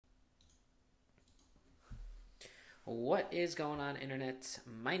What is going on, internet?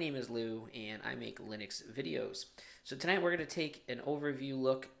 My name is Lou and I make Linux videos. So tonight we're going to take an overview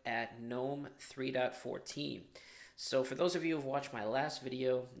look at GNOME 3.14. So for those of you who've watched my last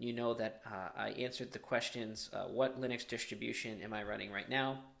video, you know that I answered the questions, what Linux distribution am I running right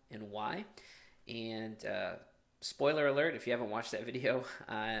now and why? And spoiler alert, if you haven't watched that video,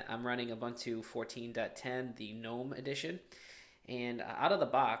 I'm running Ubuntu 14.10, the GNOME edition. And out of the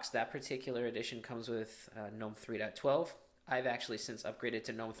box, that particular edition comes with GNOME 3.12. I've actually since upgraded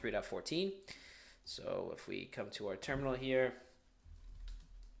to GNOME 3.14. So if we come to our terminal here,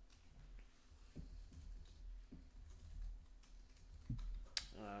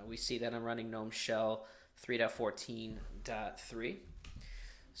 we see that I'm running gnome-shell 3.14.3.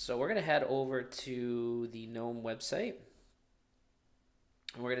 So we're going to head over to the GNOME website.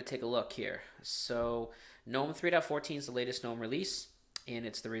 And we're going to take a look here. So GNOME 3.14 is the latest GNOME release, and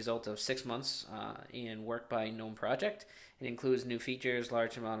it's the result of 6 months in work by GNOME project. It includes new features,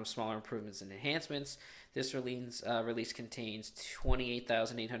 large amount of smaller improvements and enhancements. This release contains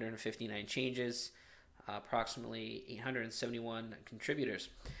 28,859 changes, approximately 871 contributors.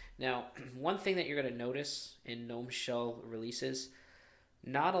 Now, one thing that you're going to notice in gnome-shell releases,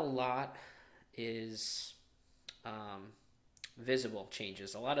 not a lot is visible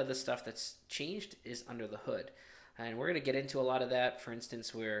changes. A lot of the stuff that's changed is under the hood, and we're going to get into a lot of that. For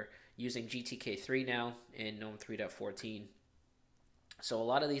instance, we're using GTK3 now in GNOME 3.14, so a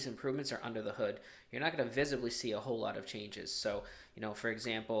lot of these improvements are under the hood. You're not going to visibly see a whole lot of changes. So, for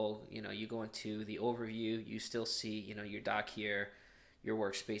example, you go into the overview, you still see, your dock here, your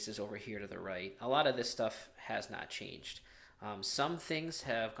workspace is over here to the right. A lot of this stuff has not changed. Some things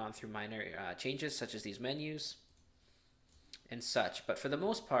have gone through minor changes, such as these menus and such, but for the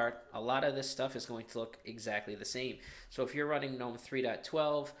most part, a lot of this stuff is going to look exactly the same. So if you're running GNOME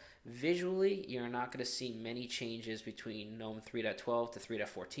 3.12, visually, you're not going to see many changes between GNOME 3.12 to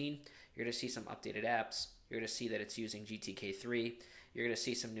 3.14. You're going to see some updated apps. You're going to see that it's using GTK3. You're going to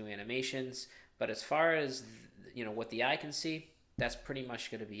see some new animations, but as far as what the eye can see, that's pretty much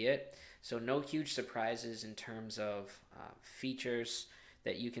going to be it. So no huge surprises in terms of features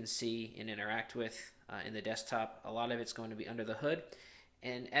that you can see and interact with in the desktop. A lot of it's going to be under the hood.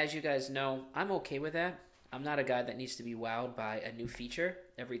 And as you guys know, I'm okay with that. I'm not a guy that needs to be wowed by a new feature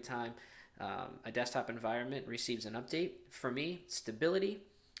every time a desktop environment receives an update. For me, stability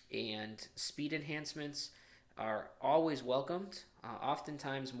and speed enhancements are always welcomed,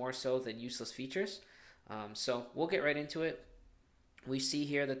 oftentimes more so than useless features. So we'll get right into it. We see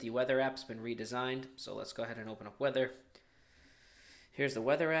here that the weather app's been redesigned, so let's go ahead and open up weather. Here's the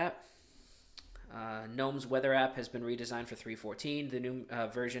weather app. GNOME's weather app has been redesigned for 3.14. The new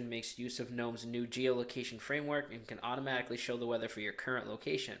version makes use of GNOME's new geolocation framework and can automatically show the weather for your current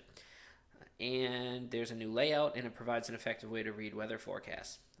location. And there's a new layout, and it provides an effective way to read weather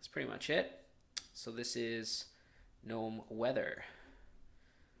forecasts. That's pretty much it. So this is GNOME weather.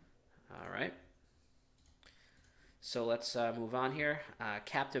 All right. So let's move on here.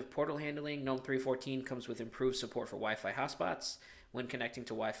 Captive portal handling. GNOME 3.14 comes with improved support for Wi-Fi hotspots. When connecting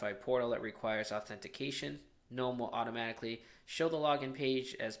to Wi-Fi portal, it requires authentication. GNOME will automatically show the login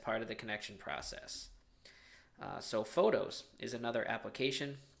page as part of the connection process. So Photos is another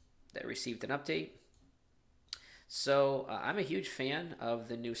application that received an update. So I'm a huge fan of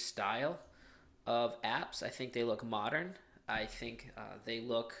the new style of apps. I think they look modern. I think they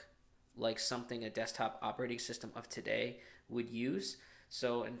look like something a desktop operating system of today would use.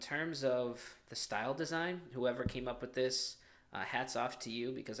 So in terms of the style design, whoever came up with this, hats off to you,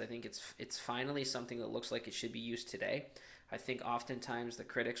 because I think it's finally something that looks like it should be used today. I think oftentimes the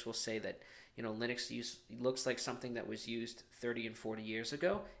critics will say that Linux looks like something that was used 30 and 40 years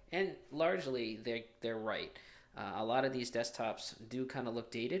ago, and largely they're right. A lot of these desktops do kind of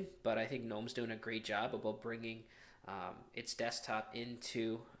look dated, but I think GNOME's doing a great job about bringing its desktop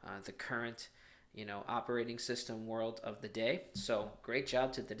into the current operating system world of the day. So great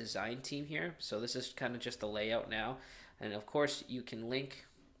job to the design team here. So this is kind of just the layout now. And of course, you can link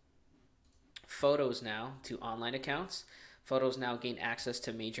Photos now to online accounts. Photos now gain access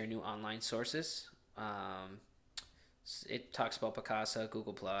to major new online sources. It talks about Picasa,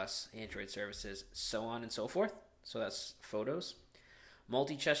 Google+, Android services, so on and so forth. So that's Photos.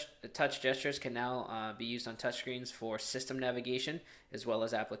 Multi-touch gestures can now be used on touchscreens for system navigation as well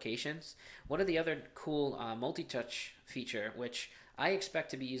as applications. One of the other cool multi-touch feature, which I expect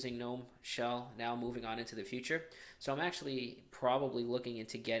to be using gnome-shell now moving on into the future. So I'm actually probably looking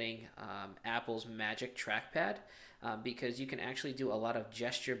into getting Apple's Magic Trackpad because you can actually do a lot of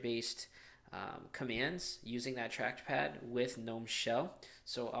gesture-based commands using that trackpad with gnome-shell.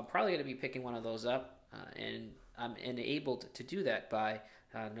 So I'm probably going to be picking one of those up and I'm enabled to do that by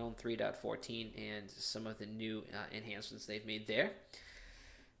GNOME 3.14 and some of the new enhancements they've made there.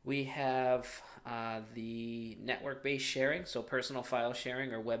 We have the network-based sharing, so personal file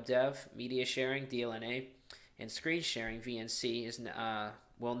sharing or web dev, media sharing, DLNA, and screen sharing, VNC,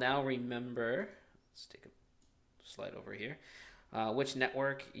 will now remember, let's take a slide over here, which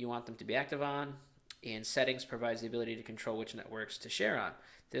network you want them to be active on, and settings provides the ability to control which networks to share on.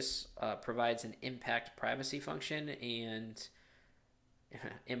 This provides an impact privacy function and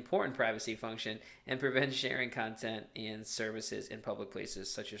important privacy function, and prevents sharing content and services in public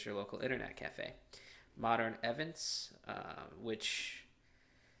places such as your local internet cafe. Modern events, which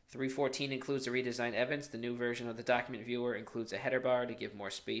 3.14 includes the redesigned events. The new version of the document viewer includes a header bar to give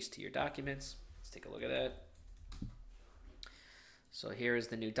more space to your documents. Let's take a look at that. So here is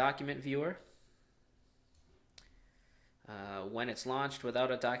the new document viewer. When it's launched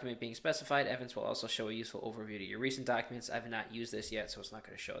without a document being specified, Events will also show a useful overview to your recent documents. I've not used this yet, so it's not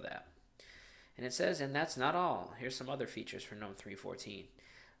going to show that. And it says, and that's not all. Here's some other features for GNOME 3.14.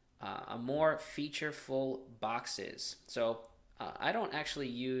 A more featureful boxes. So I don't actually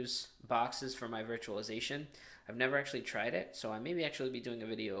use boxes for my virtualization. I've never actually tried it, so I maybe actually be doing a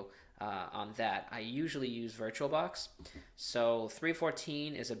video on that. I usually use VirtualBox. So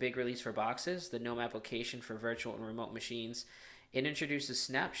 3.14 is a big release for boxes, the GNOME application for virtual and remote machines. It introduces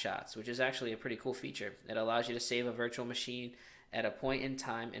snapshots, which is actually a pretty cool feature. It allows you to save a virtual machine at a point in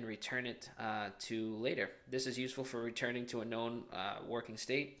time and return it to later. This is useful for returning to a known working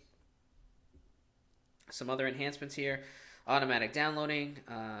state. Some other enhancements here. Automatic downloading.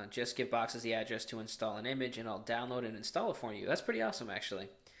 Just give boxes the address to install an image and I'll download and install it for you. That's pretty awesome, actually.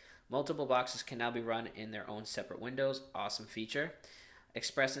 Multiple boxes can now be run in their own separate windows. Awesome feature.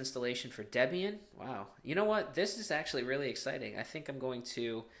 Express installation for Debian. Wow. You know what? This is actually really exciting. I think I'm going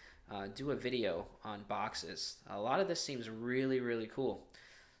to do a video on boxes. A lot of this seems really, really cool.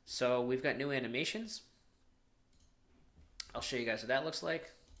 So we've got new animations. I'll show you guys what that looks like.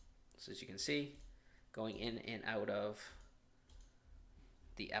 So as you can see, going in and out of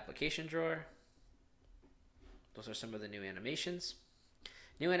the application drawer. Those are some of the new animations.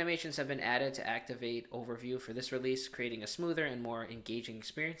 New animations have been added to activate overview for this release, creating a smoother and more engaging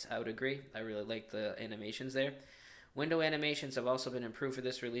experience. I would agree. I really like the animations there. Window animations have also been improved for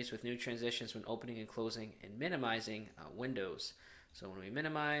this release with new transitions when opening and closing and minimizing windows. So when we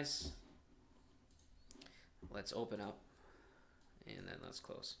minimize, let's open up and then let's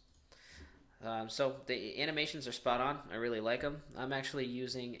close. So the animations are spot on. I really like them. I'm actually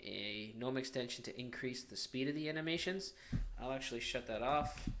using a GNOME extension to increase the speed of the animations. I'll actually shut that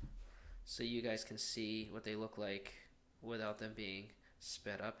off so you guys can see what they look like without them being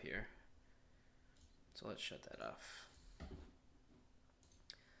sped up here. So let's shut that off.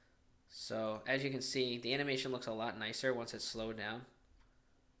 So as you can see, the animation looks a lot nicer once it's slowed down.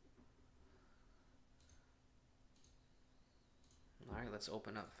 All right, let's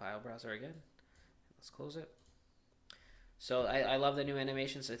open up File Browser again. Let's close it. So I love the new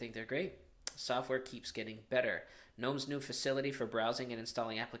animations. I think they're great. Software keeps getting better. GNOME's new facility for browsing and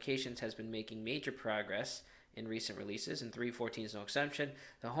installing applications has been making major progress in recent releases, and 3.14 is no exception.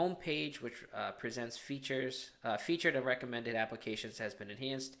 The home page, which presents featured and recommended applications, has been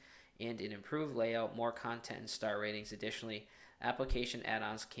enhanced, and an improved layout, more content, and star ratings. Additionally, application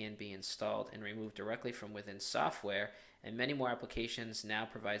add-ons can be installed and removed directly from within software, and many more applications now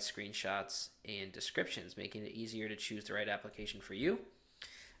provide screenshots and descriptions, making it easier to choose the right application for you.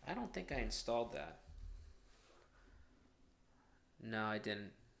 I don't think I installed that. No, I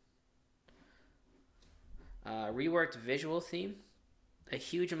didn't. Reworked visual theme. A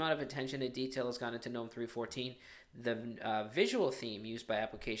huge amount of attention to detail has gone into GNOME 3.14. The visual theme used by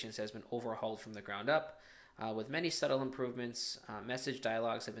applications has been overhauled from the ground up. With many subtle improvements, message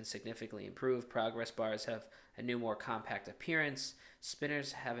dialogues have been significantly improved. Progress bars have a new, more compact appearance.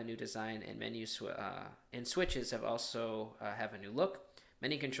 Spinners have a new design, and menus and switches have also have a new look.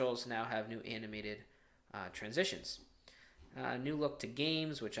 Many controls now have new animated transitions. New look to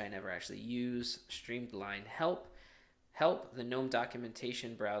games, which I never actually use. Streamlined help. The GNOME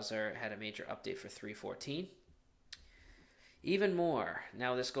documentation browser had a major update for 3.14. Even more.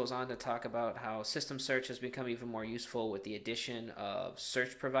 Now this goes on to talk about how system search has become even more useful with the addition of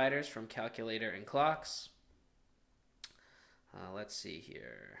search providers from Calculator and Clocks. Let's see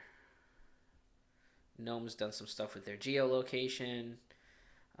here. GNOME's done some stuff with their geolocation.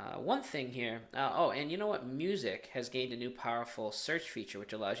 One thing here, and you know what? Music has gained a new powerful search feature,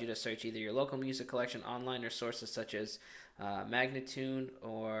 which allows you to search either your local music collection online or sources such as Magnatune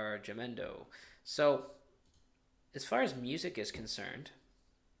or Jamendo. So, as far as music is concerned,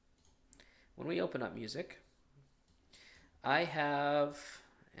 when we open up music, I have,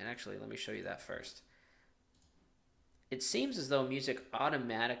 and actually let me show you that first. It seems as though music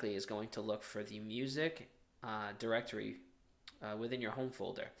automatically is going to look for the music directory within your home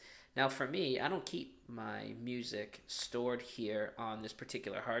folder. Now for me, I don't keep my music stored here on this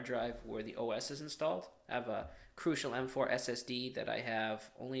particular hard drive where the OS is installed. I have a Crucial M4 SSD that I have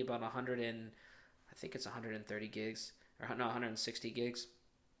only about 100 and I think it's 130 gigs or no 160 gigs.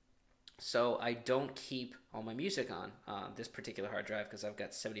 So I don't keep all my music on this particular hard drive because I've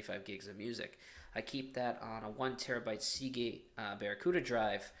got 75 gigs of music. I keep that on a 1 terabyte Seagate Barracuda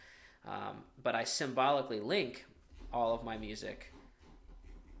drive, but I symbolically link all of my music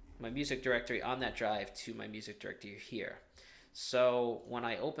directory on that drive to my music directory here. So when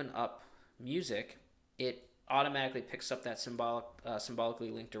I open up music, it automatically picks up that symbolically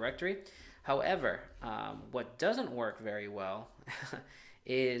linked directory. However, what doesn't work very well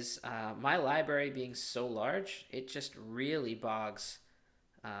is my library being so large, it just really bogs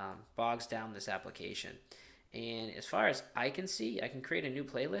down this application. And as far as I can see, I can create a new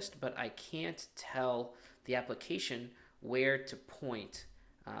playlist, but I can't tell the application where to point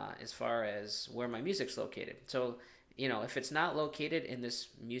as far as where my music's located. So, you know, if it's not located in this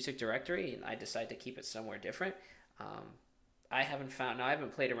music directory and I decide to keep it somewhere different, I haven't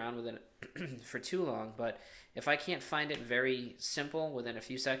played around with it for too long, but if I can't find it very simple within a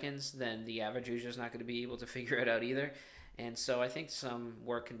few seconds, then the average user is not going to be able to figure it out either. And so I think some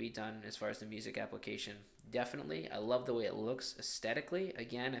work can be done as far as the music application. Definitely, I love the way it looks aesthetically.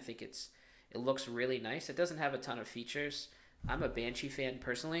 Again, I think it looks really nice. It doesn't have a ton of features. I'm a Banshee fan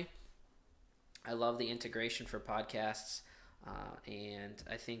personally. I love the integration for podcasts, and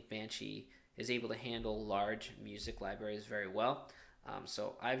I think Banshee is able to handle large music libraries very well.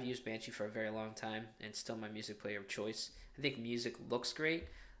 So I've used Banshee for a very long time, and still my music player of choice. I think music looks great.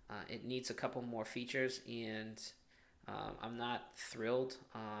 It needs a couple more features, and I'm not thrilled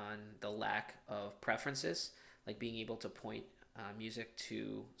on the lack of preferences, like being able to point music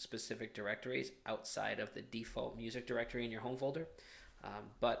to specific directories outside of the default music directory in your home folder.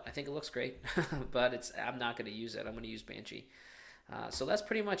 But I think it looks great, but I'm not going to use it. I'm going to use Banshee. So that's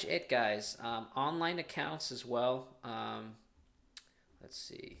pretty much it, guys. Online accounts as well. Let's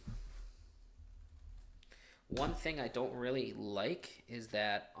see. One thing I don't really like is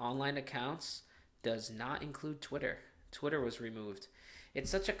that online accounts does not include Twitter. Twitter was removed.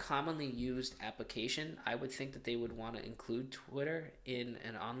 It's such a commonly used application. I would think that they would want to include Twitter in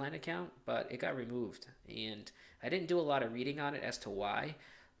an online account, but it got removed. And I didn't do a lot of reading on it as to why,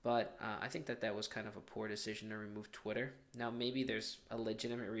 but I think that was kind of a poor decision to remove Twitter. Now, maybe there's a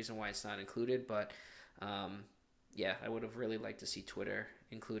legitimate reason why it's not included, but yeah, I would have really liked to see Twitter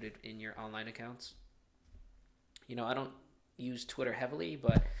included in your online accounts. You know, I don't use Twitter heavily,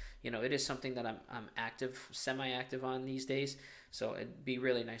 but you know, it is something that I'm active, semi-active on these days. So it'd be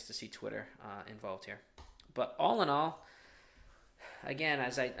really nice to see Twitter involved here. But all in all, again,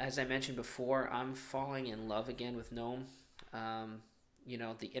 as I mentioned before, I'm falling in love again with GNOME. You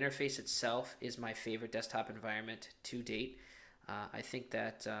know, the interface itself is my favorite desktop environment to date. I think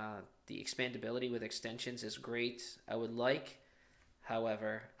that the expandability with extensions is great. I would like,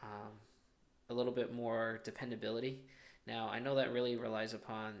 however, a little bit more dependability. Now, I know that really relies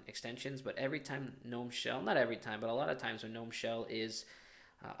upon extensions, but every time gnome-shell, not every time, but a lot of times when gnome-shell is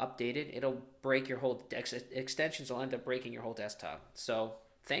updated, it'll break your whole, extensions will end up breaking your whole desktop. So,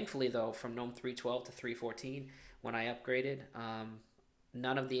 thankfully though, from GNOME 3.12 to 3.14, when I upgraded,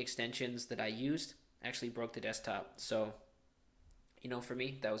 none of the extensions that I used actually broke the desktop. So, you know, for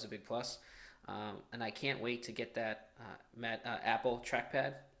me, that was a big plus. And I can't wait to get that Apple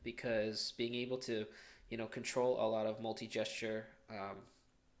trackpad, because being able to, you know, control a lot of multi-gesture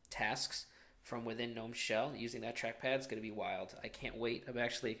tasks from within gnome-shell using that trackpad is going to be wild. I can't wait. I'm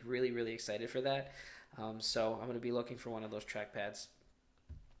actually really, really excited for that. So I'm going to be looking for one of those trackpads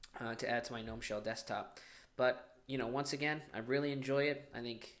to add to my gnome-shell desktop. But, you know, once again, I really enjoy it. I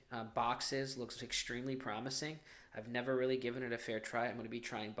think Boxes looks extremely promising. I've never really given it a fair try. I'm going to be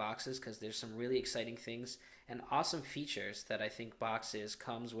trying Boxes because there's some really exciting things and awesome features that I think Boxes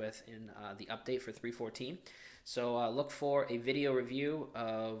comes with in the update for 3.14. So look for a video review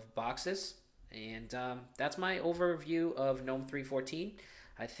of Boxes. And that's my overview of GNOME 3.14.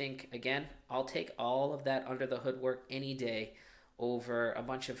 I think, again, I'll take all of that under the hood work any day over a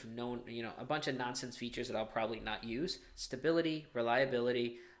bunch of a bunch of nonsense features that I'll probably not use. Stability,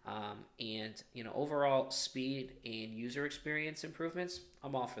 reliability, and overall speed and user experience improvements.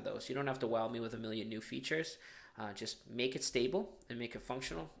 I'm all for those. You don't have to wow me with a million new features. Just make it stable and make it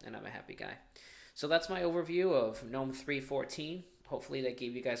functional, and I'm a happy guy. So that's my overview of GNOME 3.14. hopefully that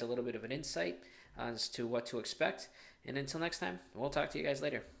gave you guys a little bit of an insight as to what to expect. And until next time, we'll talk to you guys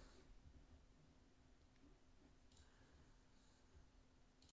later.